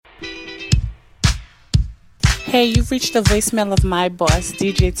Hey, you've reached the voicemail of my boss,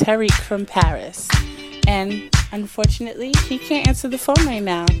 DJ Tarek from Paris. And unfortunately, he can't answer the phone right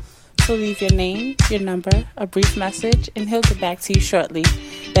now. So leave your name, your number, a brief message, and he'll get back to you shortly.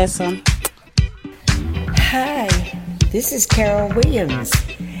 That's Hi, this is Carol Williams,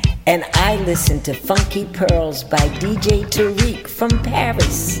 and I listen to Funky Pearls by DJ Tarek from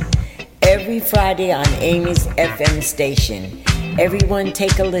Paris every Friday on Amy's FM station. Everyone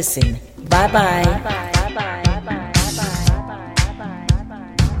take a listen. Bye-bye. Bye-bye.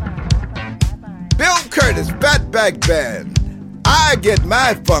 Bill Curtis, Fatback Band. I get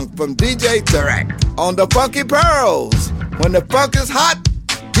my funk from DJ Tarek on the Funky Pearls. When the funk is hot,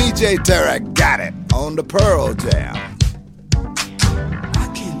 DJ Tarek got it on the Pearl Jam. I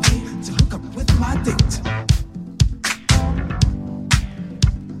can't wait to hook up with my date.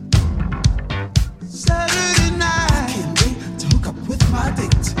 Saturday night. I can't wait to hook up with my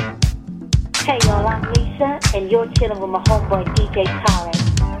date. Hey y'all, I'm Lisa, and you're chilling with my homeboy DJ Tarek.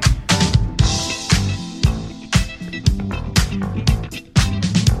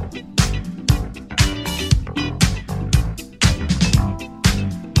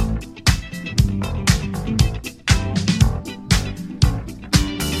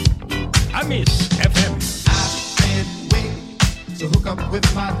 Miss FM. I can't wait to hook up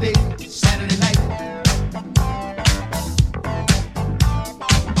with my date Saturday night.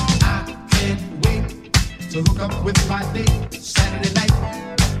 I can't wait to hook up with my date Saturday night.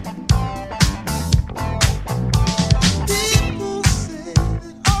 People say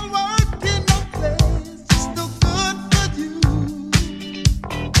that all work in no place is no good for you.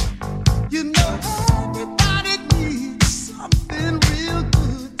 You know everybody needs something real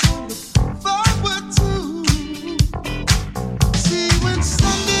good to look forward to. See, when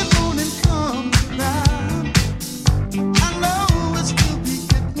Sunday morning comes around, I know it's still be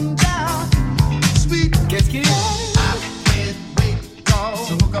getting down. Sweet, Let's get it. I can't wait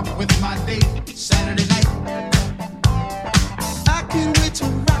to hook up with my date Saturday night. I can't wait to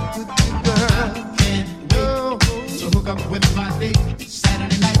rock with you, girl. I can't wait to hook up with my date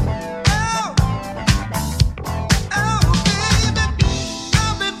Saturday night. Oh, oh, baby,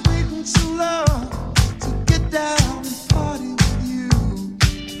 I've been waiting so long to get down and party with you.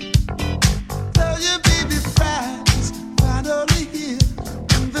 Tell your baby Friday's finally here,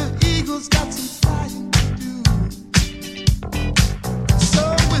 and the Eagles got some flying to do. So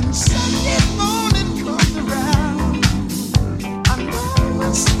when Sunday morning comes around, I know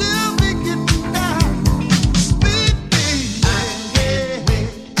it's still be getting down. Sweet baby, I can't wait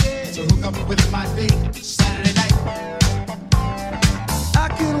to hook up with my date Saturday night. I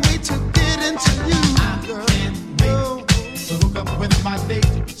can't wait to get into you, girl. I can't wait to hook up with my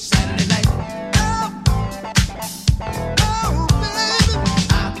date Saturday night. Oh, baby,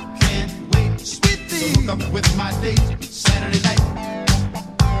 I can't wait, sweet to hook up with my date Saturday night.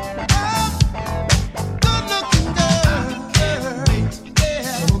 Good looking girl, I can't wait to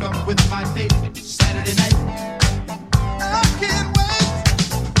hook up with my date Saturday night. I can't wait,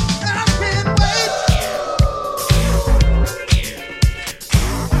 I can't wait.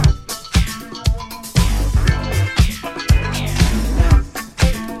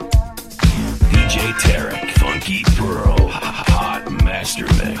 DJ Tarek, Funky Pearl, Hot Master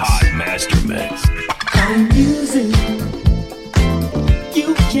Mix. Hot Master Mix. I'm using,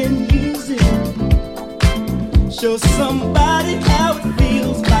 you can use it. Show somebody how it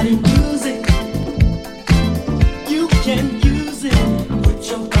feels. Body music, you can use it. Put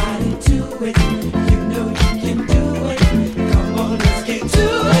your body to it. You know you can do it. Come on, let's get to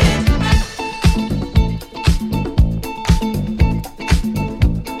it.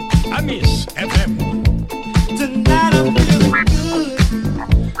 I Miss FM. Tonight I'm feeling good.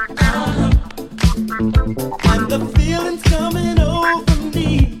 And the feeling's coming over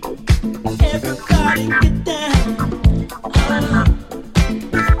me. Everybody get down.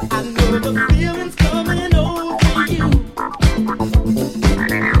 I know the feeling's coming over you.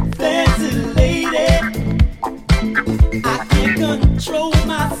 Fancy lady, I can't control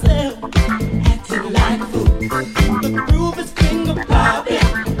myself. Acting like fool. The groove is finger popping.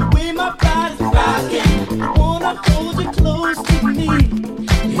 The way my body's rocking. I wanna hold you close to me.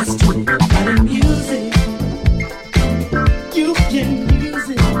 Let's do body music. You can use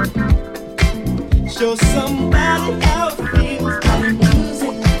it. Show somebody how it feels. Body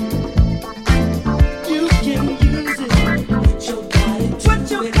music. You can use it. Put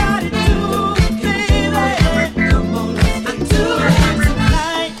your body to it, baby. Come on, let's get to it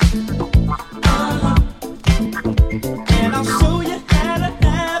tonight. And I'll show you how to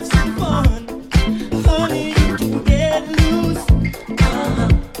have some fun. Honey, you can get loose.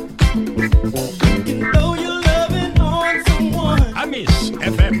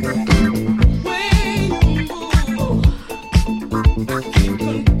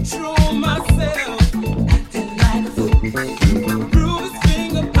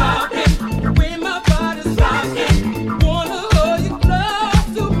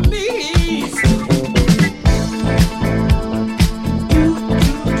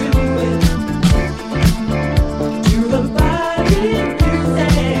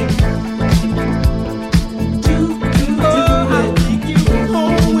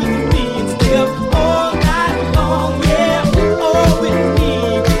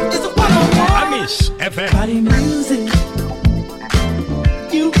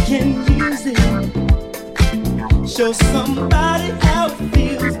 Show somebody how it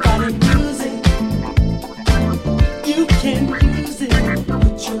feels by the music. You can use it.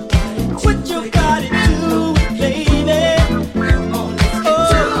 Put your body to it, baby. Come on, let's get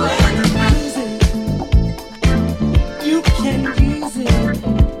to it. You can use it.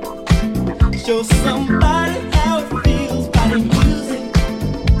 Show somebody how it feels by the music.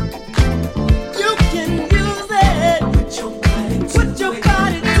 You can use it. Put your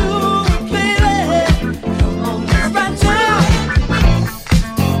body to it, baby. Come on, right now.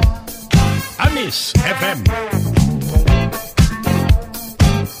 Amis FM.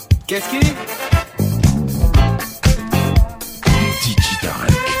 Qu'est-ce qu'il dit? DJ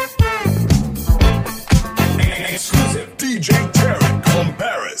Tarek. Exclusive DJ Tarek from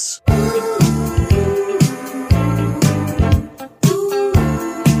Paris.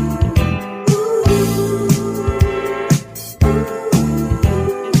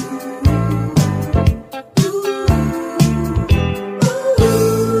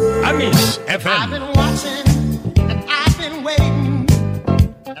 Amis I've FM. been watching and I've been waiting,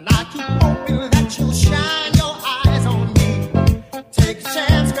 and I keep hoping that you'll shine your eyes on me. Take a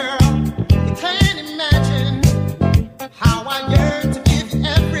chance, girl. You can't imagine how I yearn to give you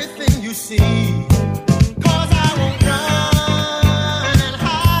everything you see. 'Cause I won't run and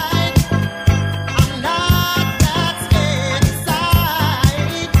hide. I'm not that scared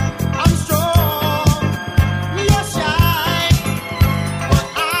inside. I'm strong, you're shy, but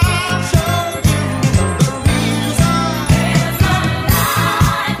I'll show you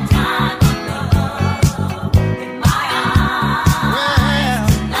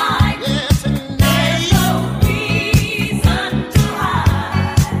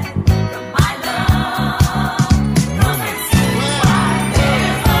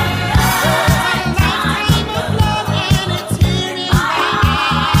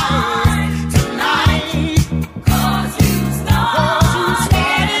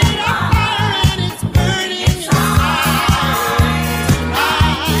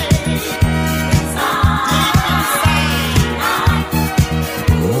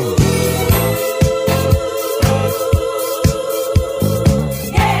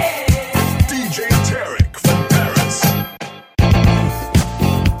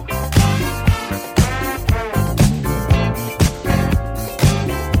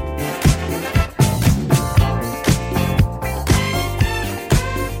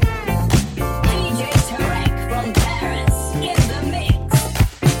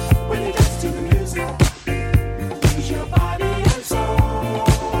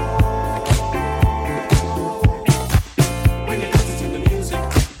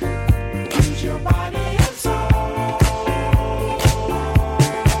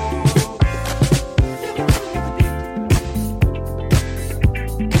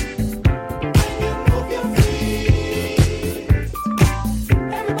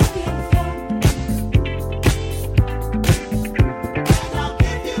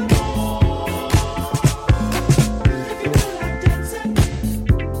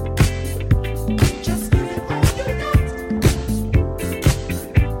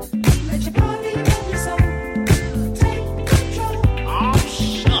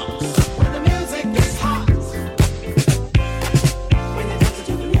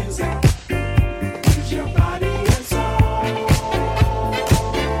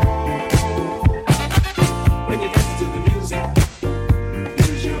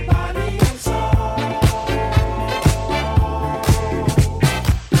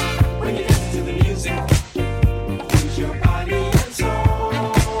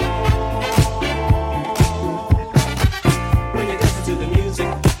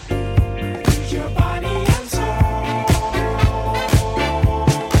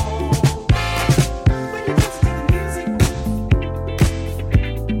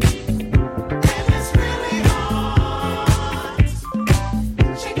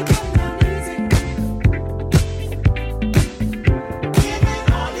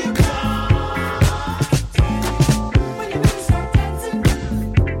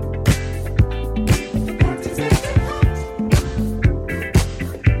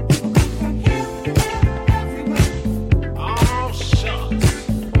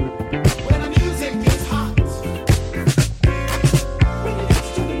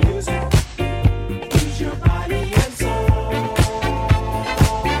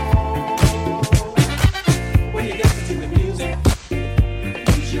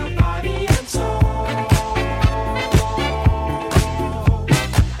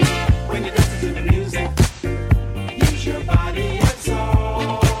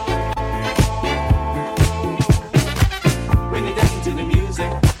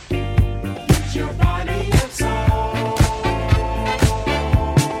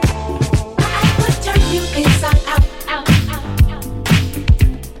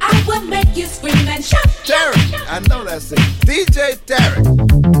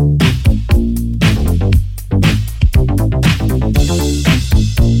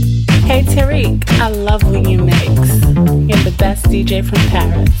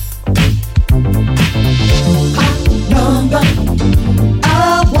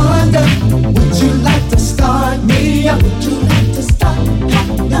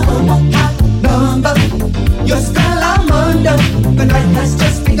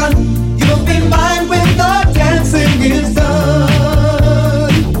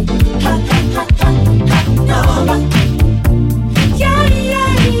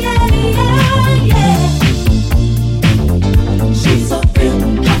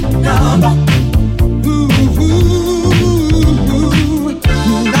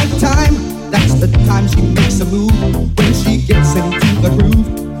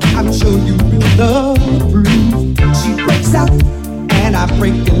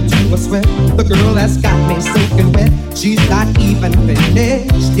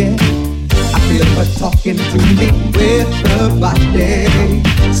talking to me with her body.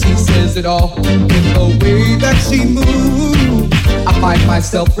 She says it all in the way that she moves. I find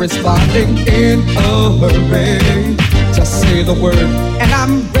myself responding in a hurry. Just say the word and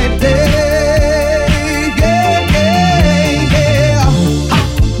I'm ready. Yeah, yeah, yeah. Hot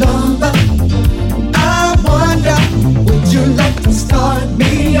number. I wonder, would you like to start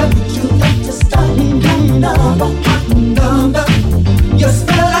me up? Would you like to start me up? Hot number. Your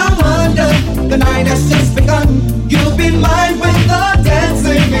spell I'm under. The night has just begun. You'll be mine when the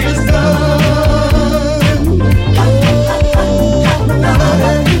dancing is done.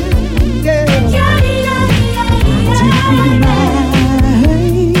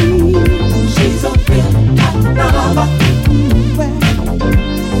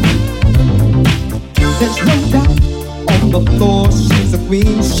 There's no doubt on the floor she's a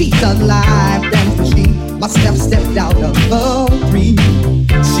queen. She's alive, dance machine. My stepped out of the dream.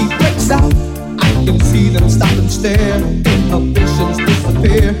 She breaks out, I can see them stop and stare. Inhibitions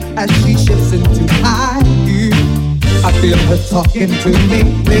disappear as she shifts into high gear. I feel her talking to me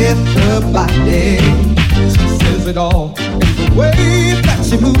with her body. She says it all in the way that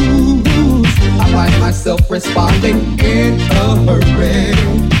she moves. I find myself responding in a hurry.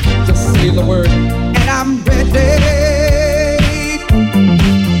 Just say the word and I'm ready.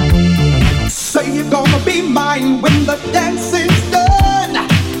 Say you're gonna be mine when the dancing's done.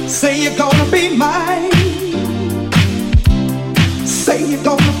 Say you're gonna be mine. Say you're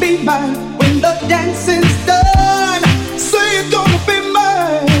gonna be mine when the dancing's done. Say you're gonna be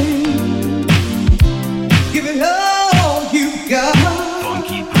mine. Give it all you got.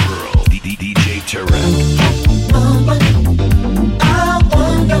 Funky Pearl, DJ Tarek. I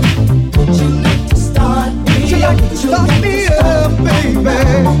wonder, would you like to start me? Would you like to start me up, baby?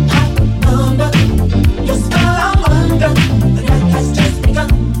 Your spell I'm under. The night has just begun.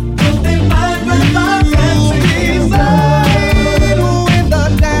 You'll be mine when the dancing is done. When the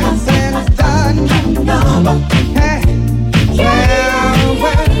dancing's done. Hey,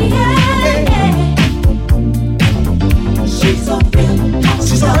 She's a real hot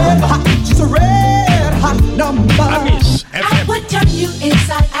she's a red hot, she's a red hot number. I would turn you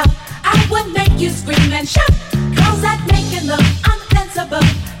inside out. I would make you scream and shout. Girls that making love undanceable.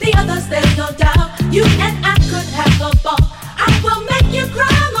 The others, there's no doubt. You and I could have a ball. I will make you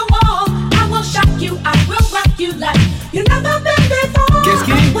cry on the wall. I will shock you. I will rock you like you've never been before.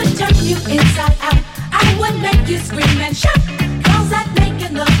 I would turn you inside out. I would make you scream and shout. Girls that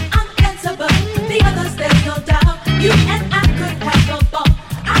making love undanceable. The others, there's no doubt. You and I could have a ball.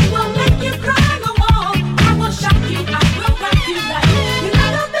 I will make you cry on the wall. I will shock you. I will rock you like you've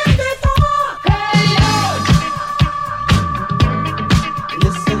never been before. Hey, yo.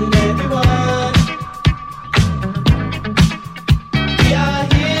 Listen, everyone. We are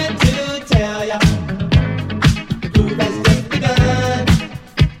here to tell ya the groove has just begun.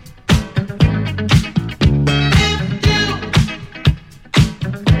 If you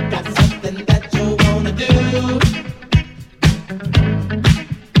got something that you wanna do,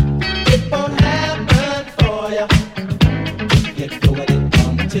 it won't happen for ya. You're doing it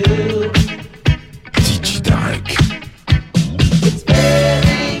on the two. DJ Tarek. It's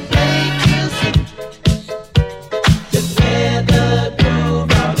very plain to see just where the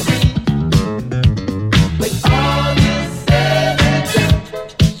groove ought to be. When all is said and done,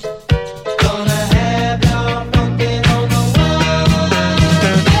 gonna have y'all funkin' on the one.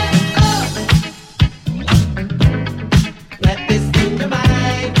 Let this in your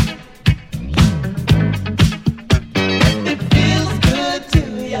mind. If it feels good to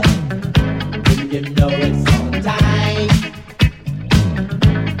you, then you know it's on time.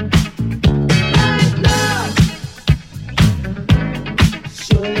 Love,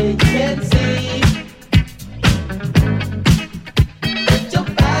 surely you can see that your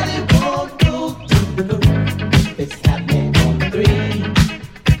body won't move to the groove. It's happening on the three.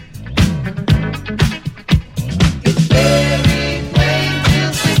 It's very plain to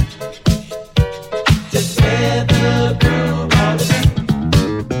see just where the groove ought to be.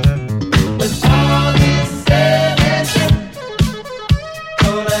 When all is said and done,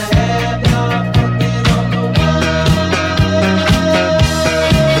 gonna have y'all funkin' on the one.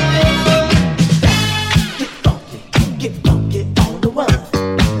 Get funky on the one.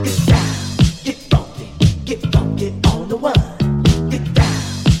 Get down, get funky on the one. Get down,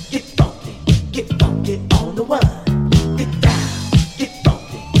 get funky on the one. Get down,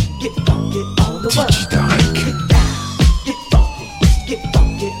 get funky on the one. DJ Tarek. Get down, get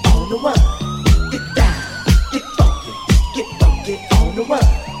funky on the one. Get down, get funky on the one.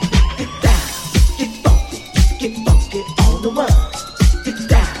 Get down, get funky on the one. Get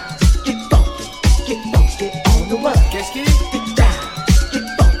down, get funky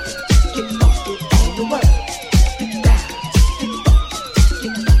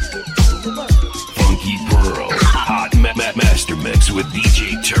with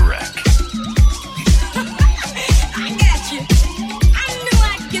DJ Tarek. I got you. I knew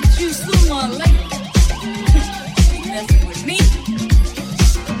I'd get you sooner or later. You messing with me?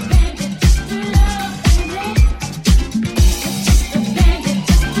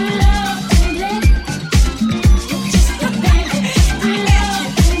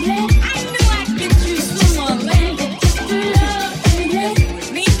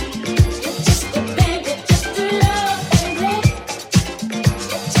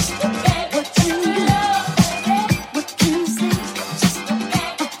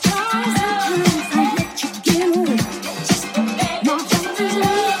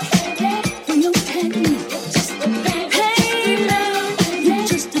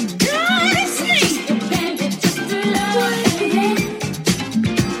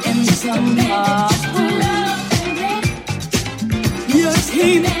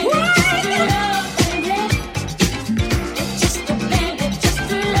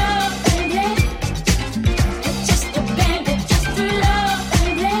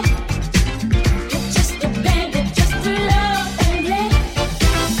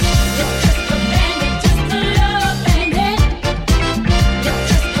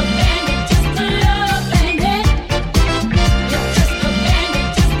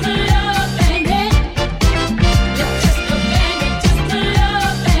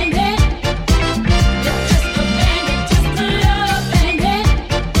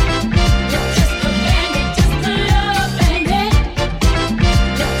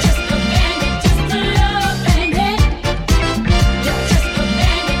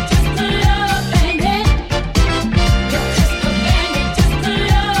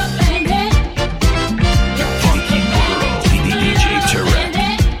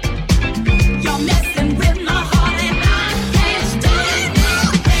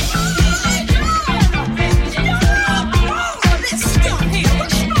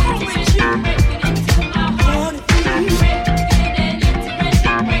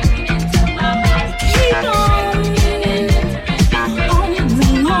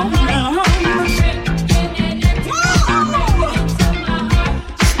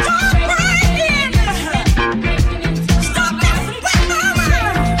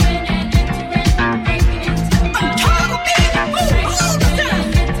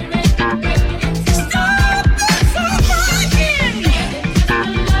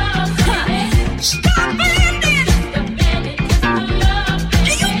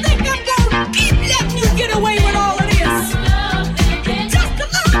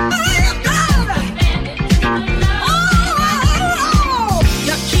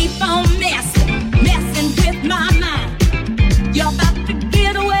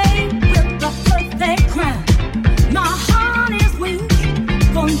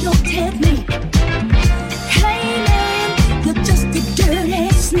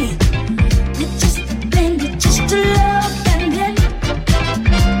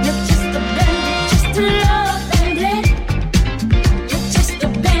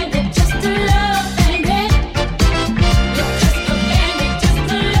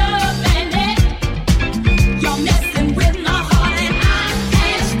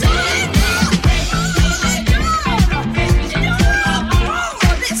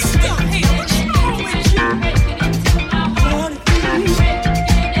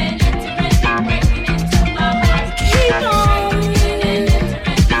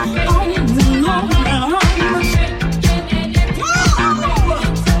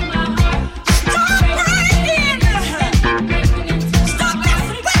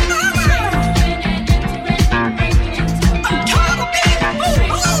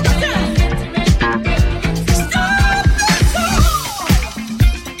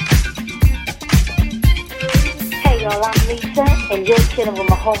 And you're chilling with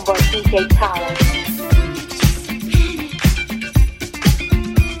my homeboy DJ Tarek.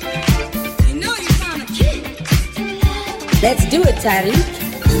 You know you're gonna kill. Let's do it, Tarek.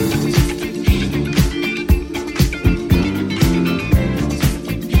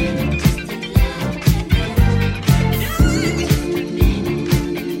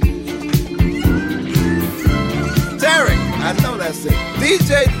 I know that's it.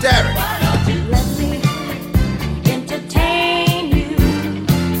 DJ Tarek. Let me entertain you.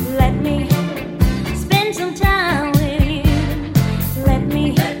 Let me spend some time with you. Let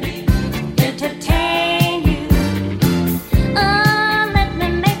me entertain you. Oh, let me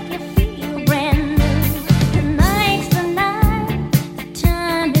make you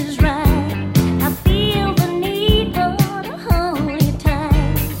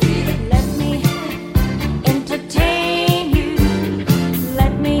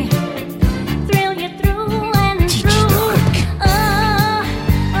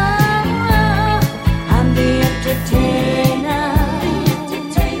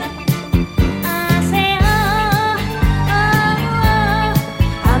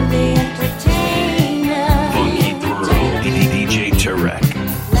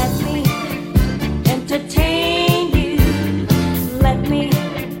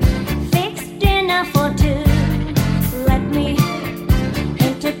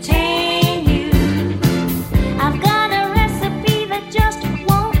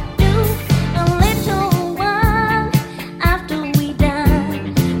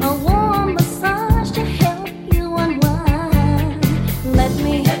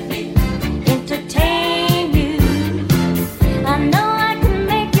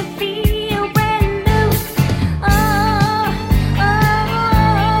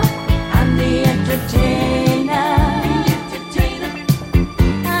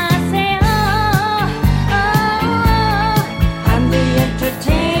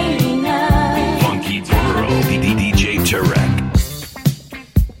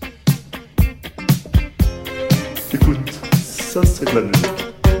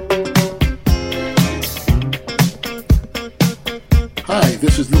Hi,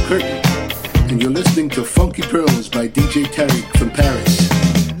 this is Luke Curtin, and you're listening to Funky Pearls by DJ Tarek from Paris.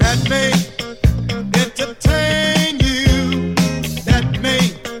 That may entertain you, that may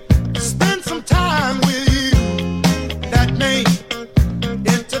spend some time with you, that may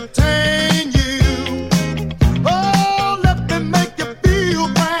entertain you. Oh, let me make you feel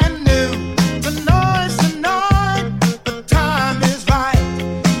brand new. Tonight, the time is right.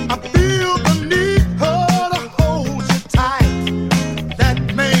 I feel the need to hold you tight. That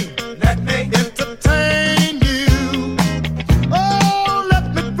may entertain you. Oh, let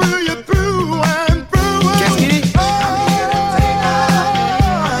me pull you through and through. Oh,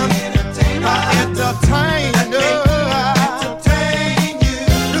 I'm entertainer.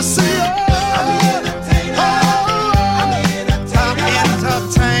 You see, I'm entertainer.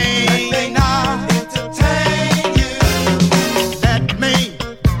 That may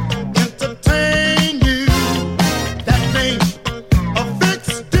entertain you. That may a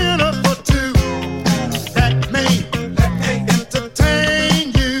fixed dinner for two. That may entertain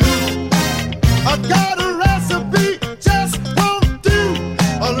you. I got a recipe, just won't do.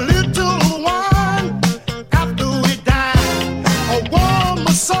 A little wine after we dine. A warm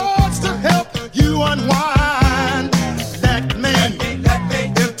massage to help you unwind. That may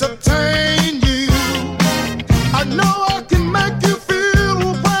entertain you. I know I can make you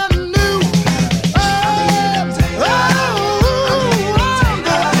feel brand new. Oh, I'm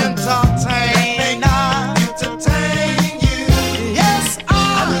the entertainer. Entertain you. Yes,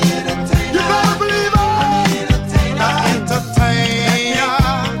 you better believe I'm the entertainer. Entertain you.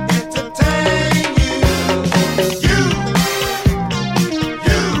 You.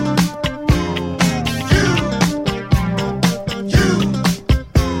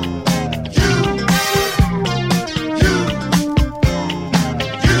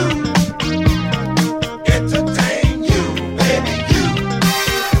 Entertain you, baby.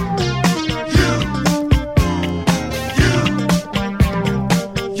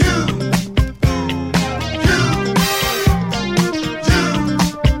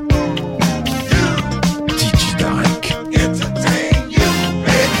 DJ Tarek. Entertain you,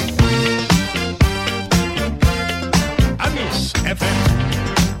 baby. Amis FM.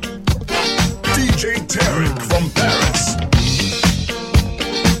 DJ Tarek from Paris.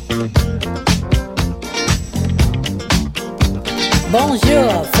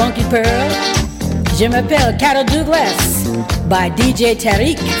 Bonjour, Funky Pearl. Je m'appelle Carol Douglas by DJ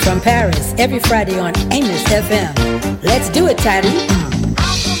Tarek from Paris every Friday on Amos FM. Let's do it, Tarek.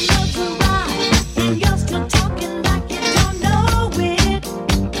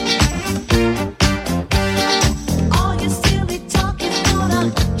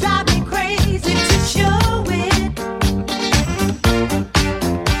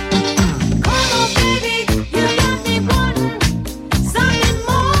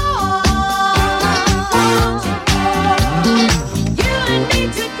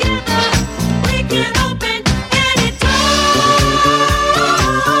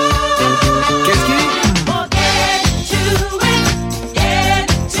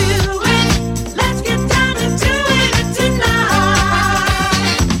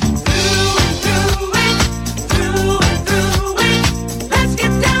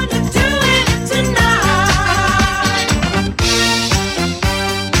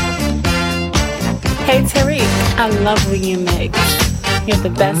 Hey Tarek, I love when you mix. You're the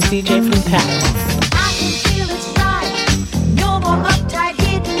best DJ from Paris.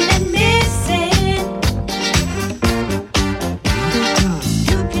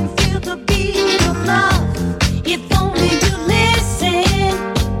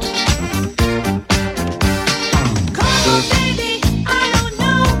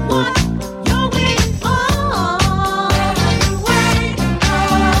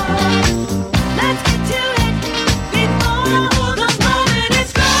 Let's get to it before the moment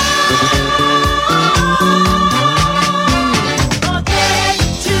is gone.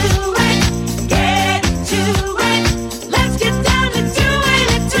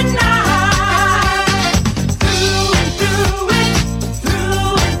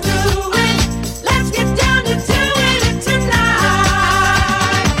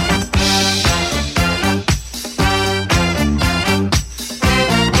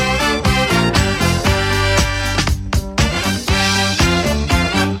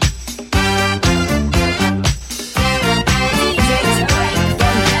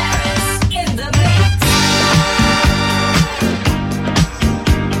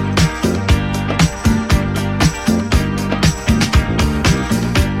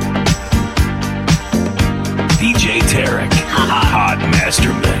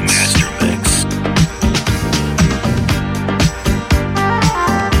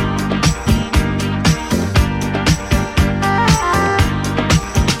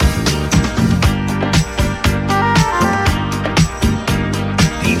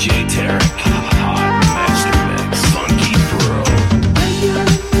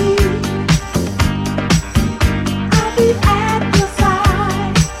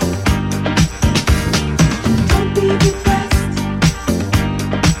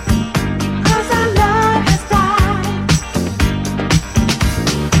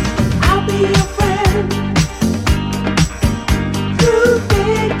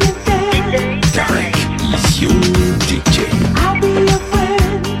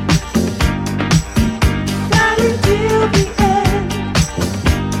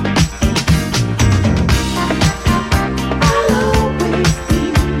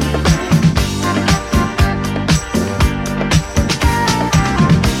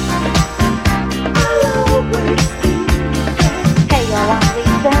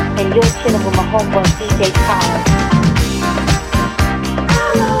 and you're chilling with my homeboy DJ Tarek.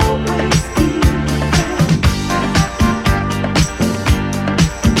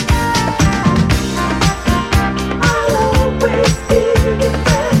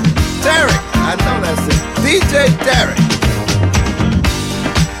 Tarek, I know that's it. DJ Tarek.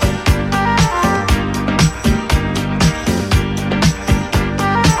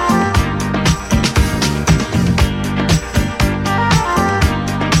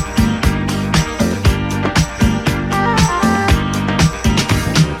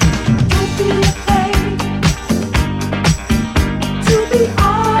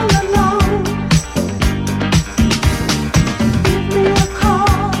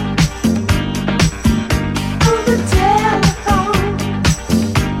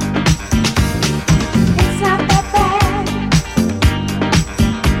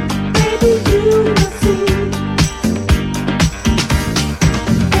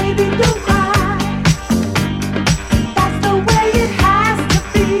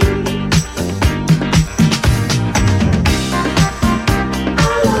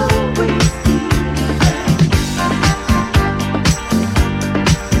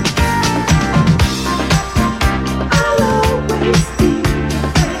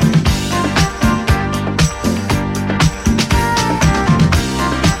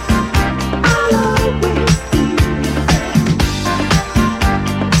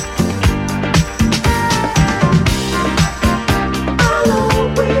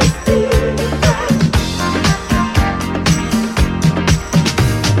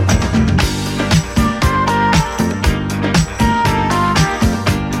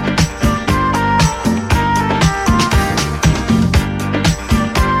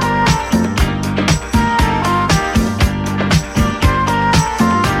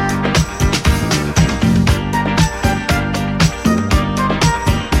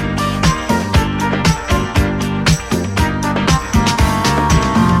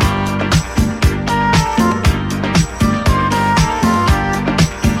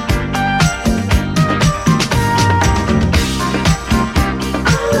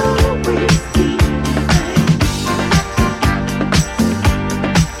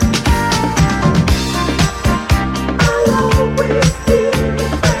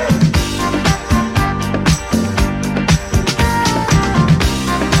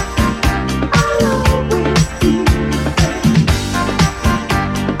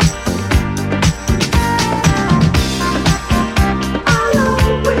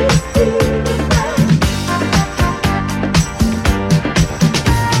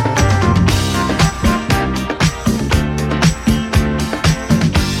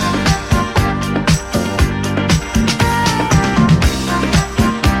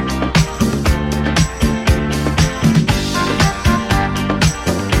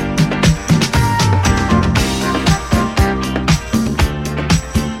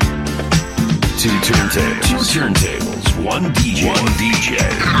 Turntables, one DJ,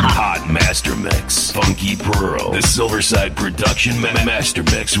 hot master mix, Funky Pearl, the Silverside production master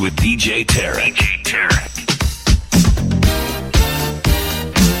mix with DJ Tarek.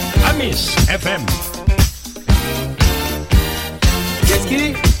 Amis FM. Qu'est-ce qu'il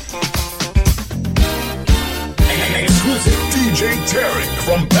est? Exclusive DJ Tarek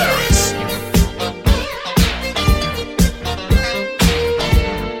from Paris.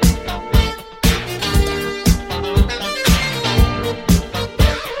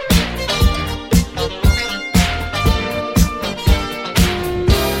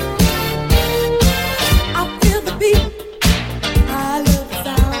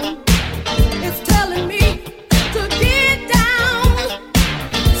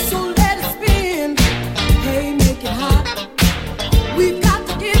 We've got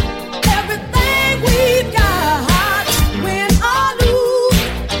to get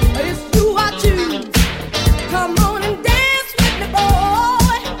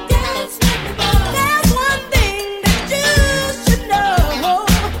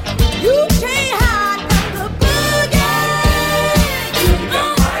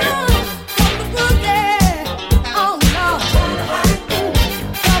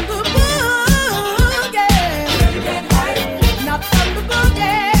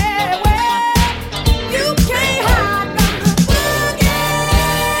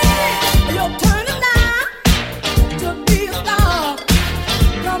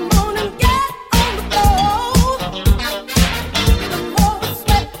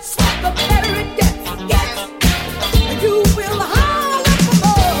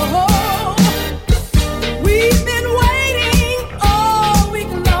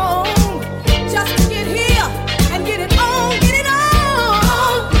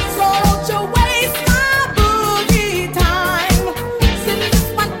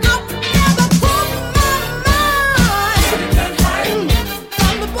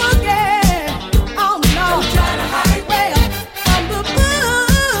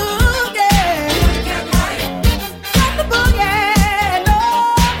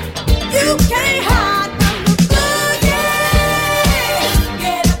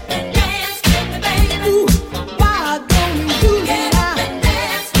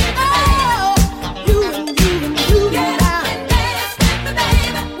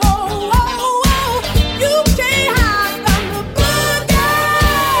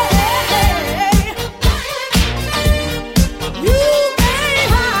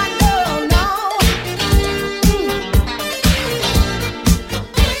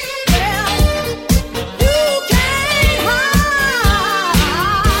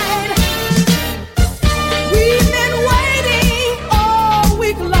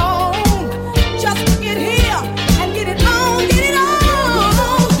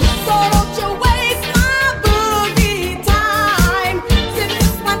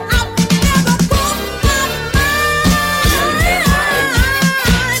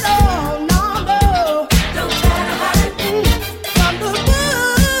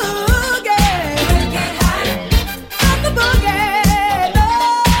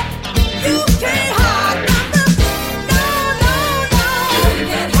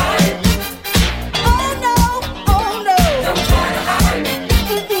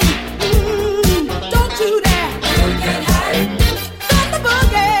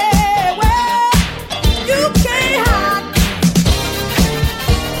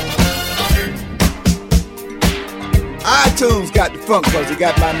tunes got the funk because you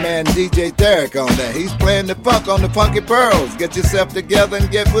got my man DJ Tarek on there. He's playing the funk on the Funky Pearls. Get yourself together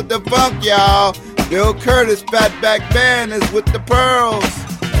and get with the funk, y'all. Bill Curtis Fatback Band is with the Pearls.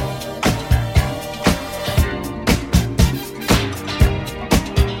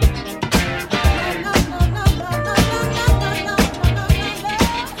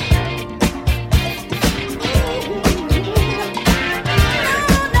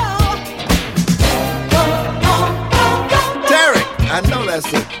 I know that's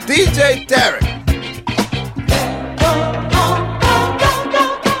it. DJ Tarek.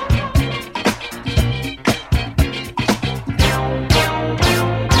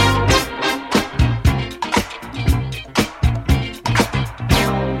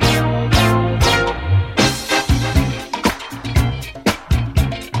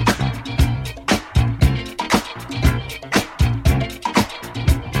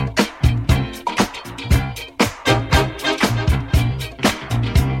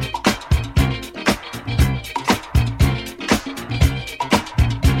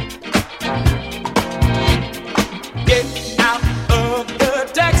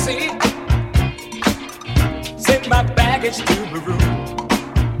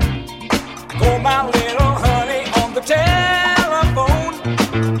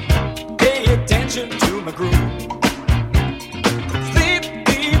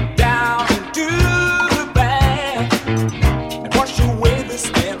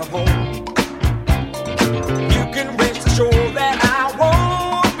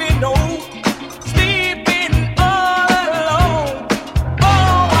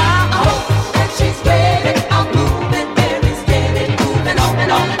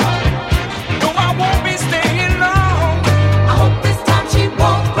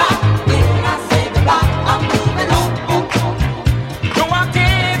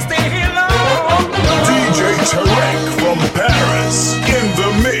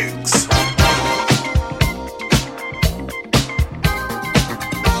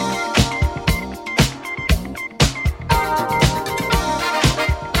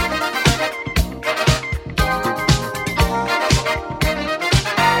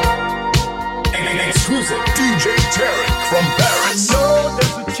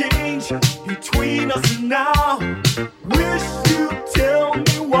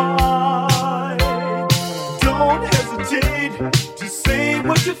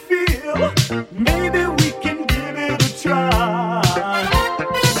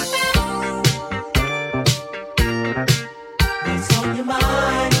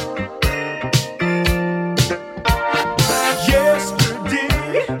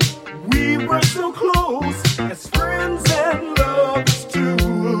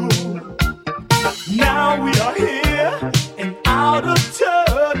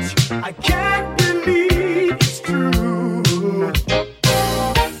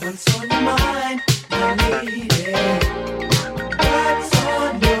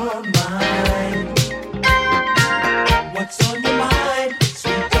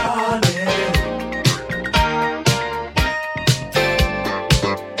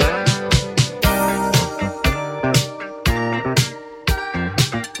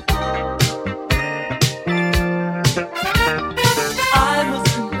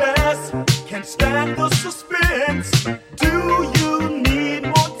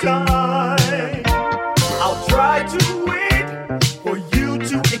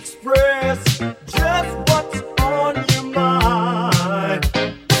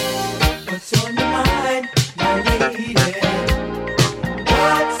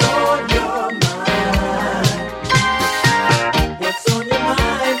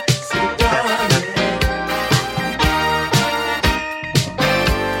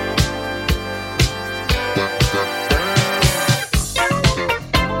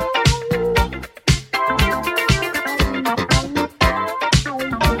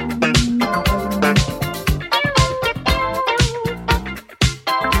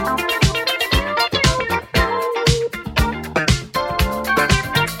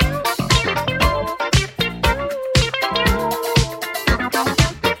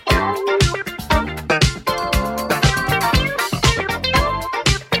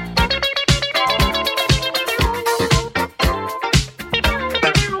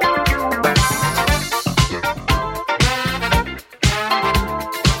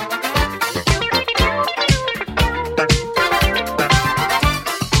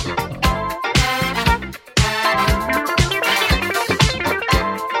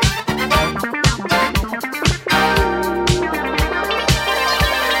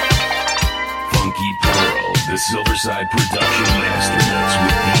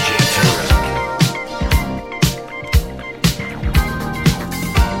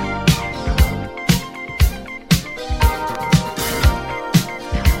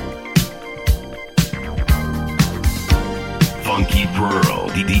 Pearl,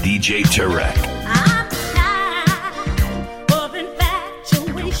 DJ Tarek. I'm tired of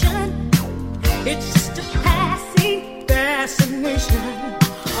infatuation. It's just a passing fascination.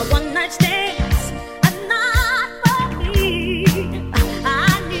 A one-night stands are not for me. I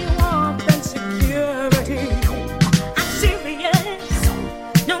need warmth and security. I'm serious.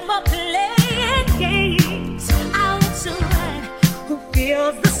 No more playing games. I want someone who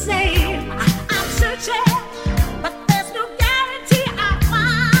feels the same. I'm searching.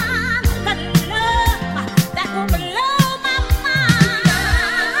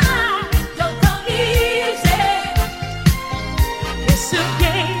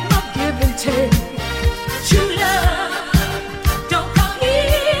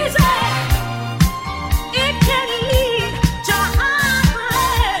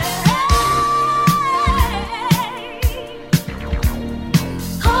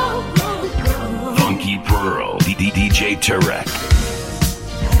 DJ Tarek.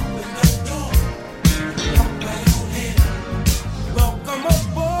 Welcome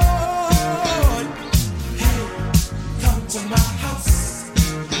aboard. Hey, come to my house.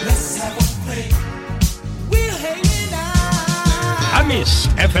 Let's have a play. We're hanging out. Amis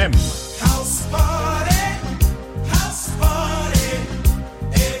FM. House party. House party.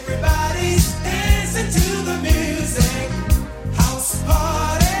 Everybody's dancing to the music. House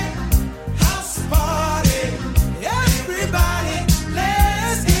party. House party. Everybody,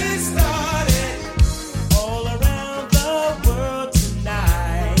 let's get started. All around the world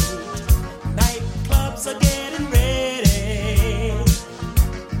tonight, nightclubs are getting ready,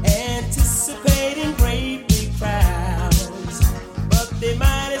 anticipating great big crowds, but they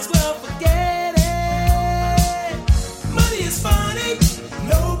might as well forget it. Money is funny,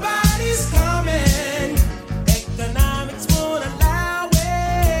 nobody's coming. Economics won't allow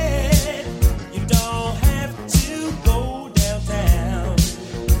it. You don't have to go downtown.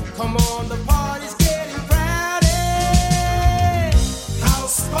 Come on, the party's getting crowded.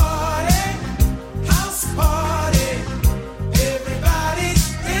 House party, house party. Everybody's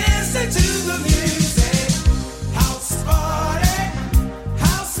dancing to the music. House party,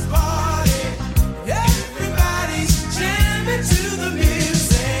 house party. Everybody's jamming to the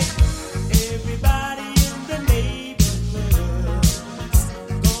music. Everybody in the neighborhood's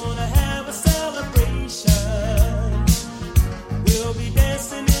gonna have a celebration. We'll be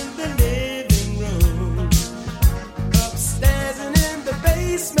dancing in the living room, upstairs and in the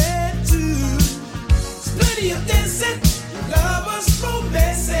basement too. There's plenty of dancing, lovers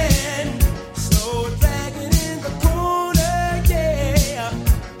romancing, slow dragging in the corner, yeah.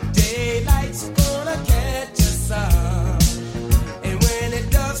 Daylight's gonna catch us up, and when it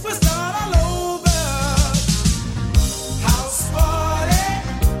does, we'll start all over. House party,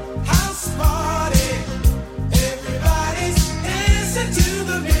 house party. Everybody's dancing to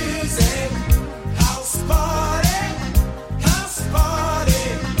the music. House party, house party.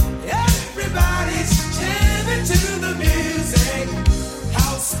 Everybody's jamming to the music.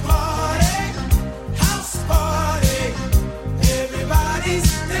 House party, house party. Everybody's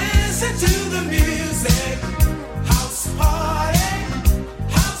dancing to the music. House party,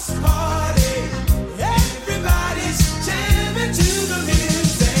 house party. Everybody's jamming to the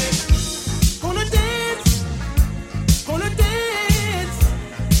music. Gonna dance. Gonna dance.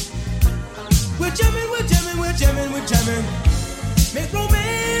 We're jamming, we're jamming, we're jamming, we're jamming. Make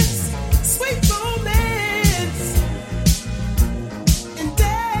romance, sweet romance. And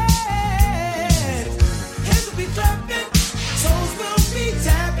dance. Hands will be clapping, toes will be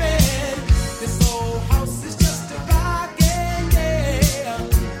tapping. This old house is just a rockin', yeah.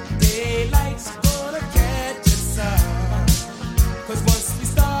 Daylight's gonna catch us up. 'Cause once we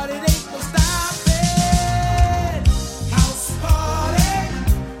start, it ain't no stopping. House party,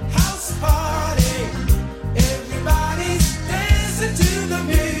 house party. Everybody's dancing to the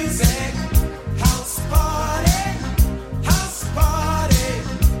music.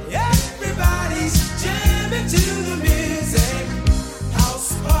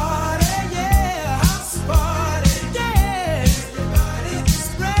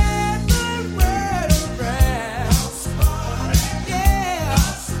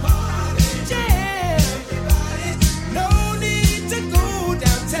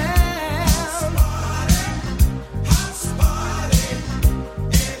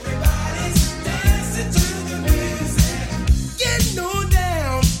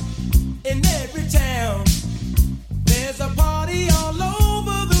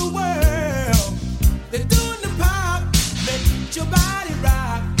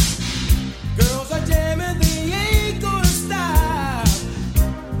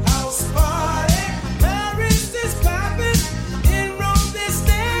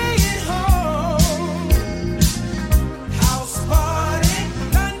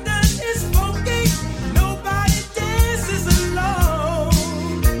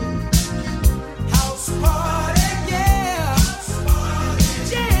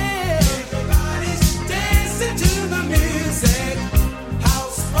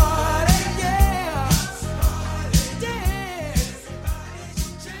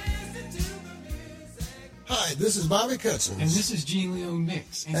 Bobby Cutsons. And this is Gene Leone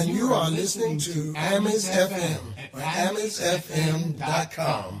Mix. And you are listening to Amis FM at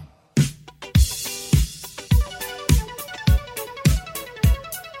amisfm.com.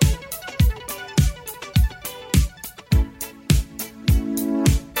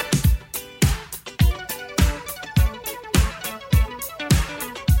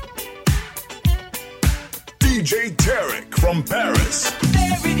 DJ Tarek from Paris.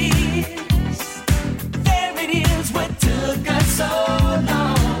 There it is, what took us so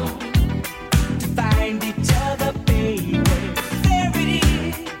long to find each other, baby. There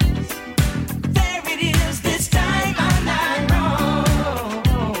it is, this time I'm not wrong.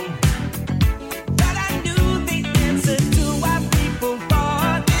 But I knew the answer to why people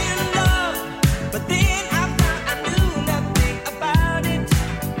fall in love. But then I found I knew nothing about it.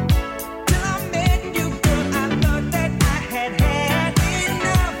 Till I met you, girl, I thought that I had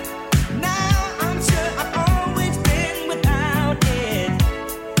enough. Now I'm sure I've always been without it.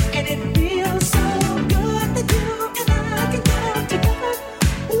 And it feels so good that you and I can come together.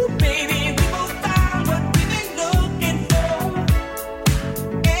 Ooh, baby, we both found what we've been looking for.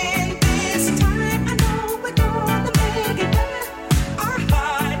 And this time I know we're gonna make it right. Our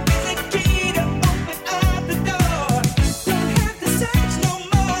heart is a key to open up the door. Don't have to search no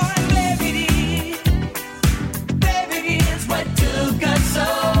more. There it is, what took us so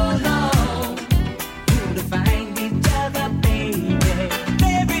long to find each other, baby.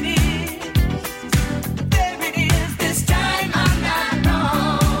 There it is, this time I'm not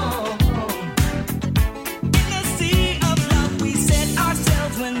wrong. In the sea of love we set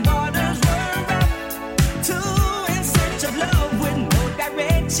ourselves when waters were rough. Two in search of love with no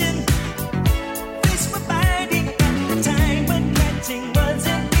direction. Fish were biting at the time, but catching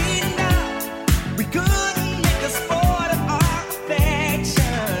wasn't enough. We couldn't make a sport of our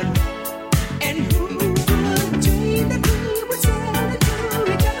affection. And who would dream that we would sail into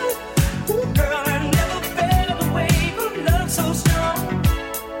each other? Ooh, girl, I never felt away from love so strong.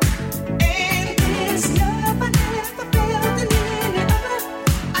 And this love I never felt in any other.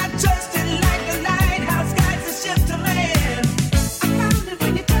 I trusted like a lighthouse guides the ship to land. I found it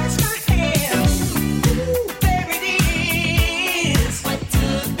when you touched my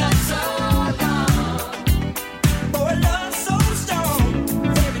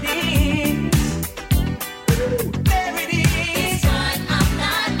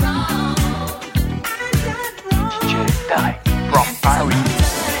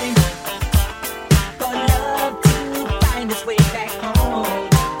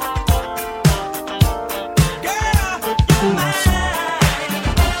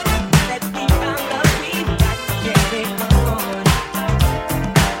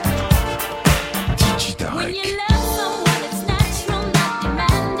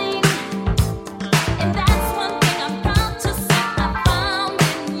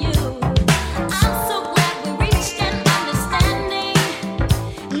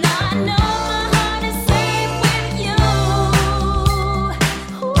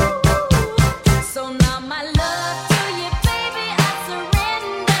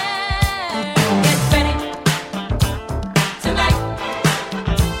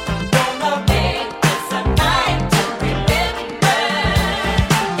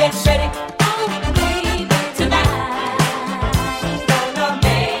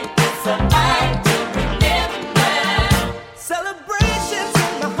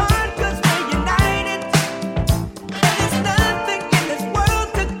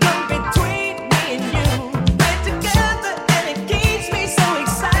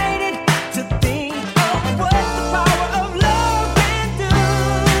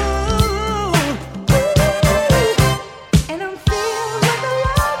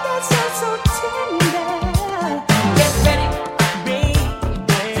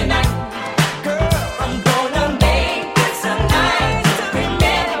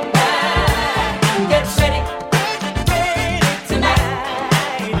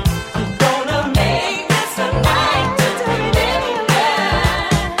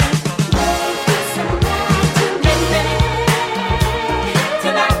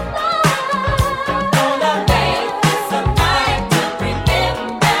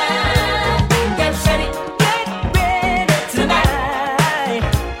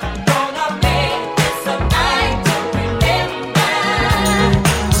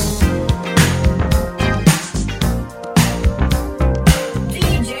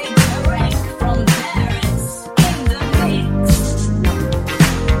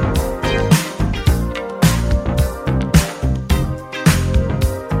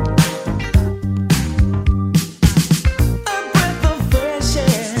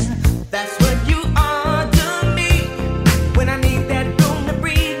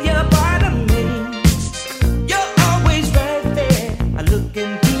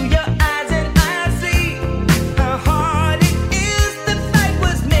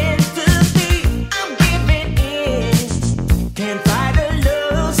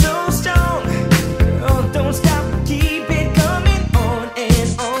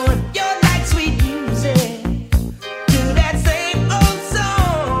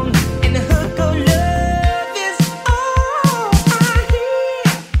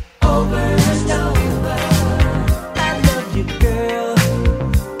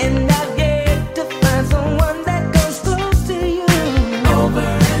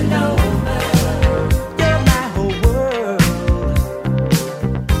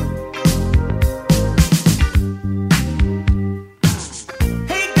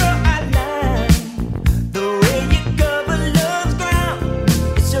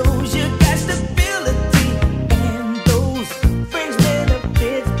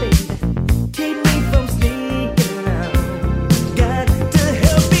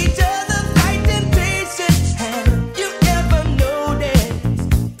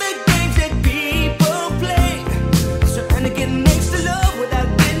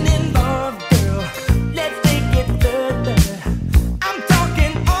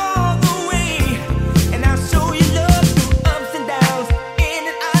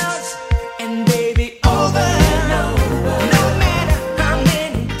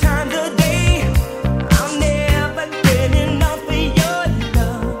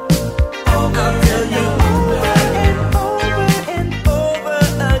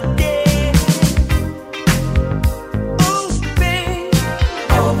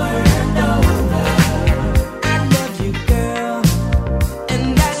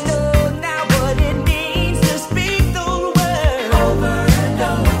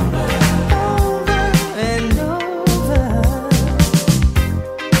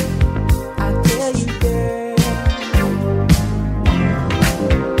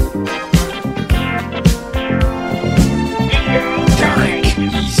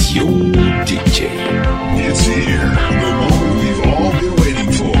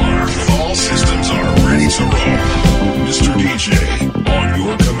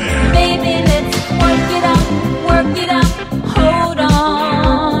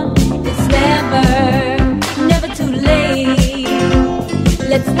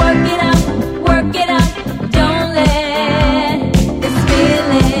Let's work it out, work it out. Don't let this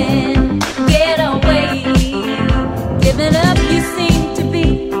feeling get away. Giving up you seem to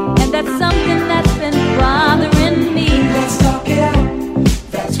be, and that's something that's been bothering me. Let's talk it out,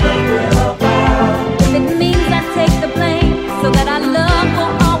 that's what we're about. If it means I take the blame, so that our love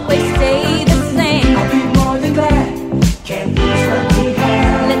will always stay the same, I'll be more than glad, can't lose what we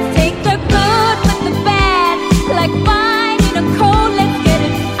have. let's take the good with the bad, like fine in a cold. Let's get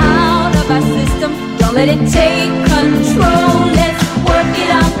it out of our system, don't let it take control. Let's work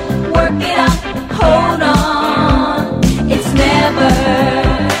it out, hold on. It's never,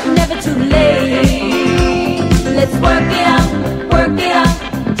 never too late. Let's work it out,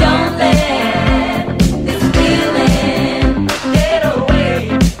 don't let this feeling get away.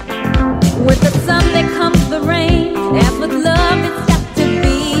 With the sun there comes the rain, as with love it's got to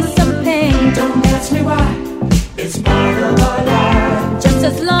be some pain. Don't ask me why, it's part of our life. Just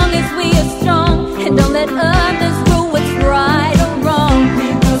as long as we are strong, and don't let others rule what's right or wrong. We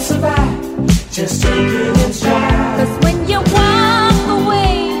will survive, just take it in stride. 'Cause when you walk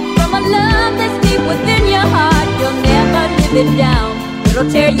away from a love that's deep within your heart, you'll never live it down, it'll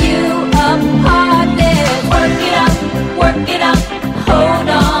tear you apart. Let's work it out, hold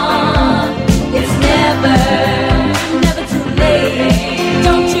on. It's never, never too late.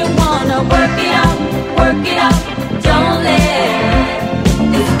 Don't you wanna work it out, don't let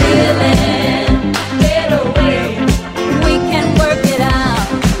this feeling get away. We can work it out.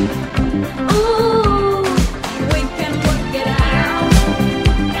 Ooh, we can work it out.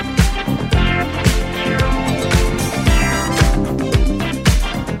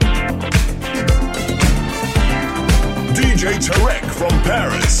 DJ Tarek from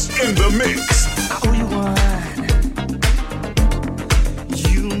Paris in the mix.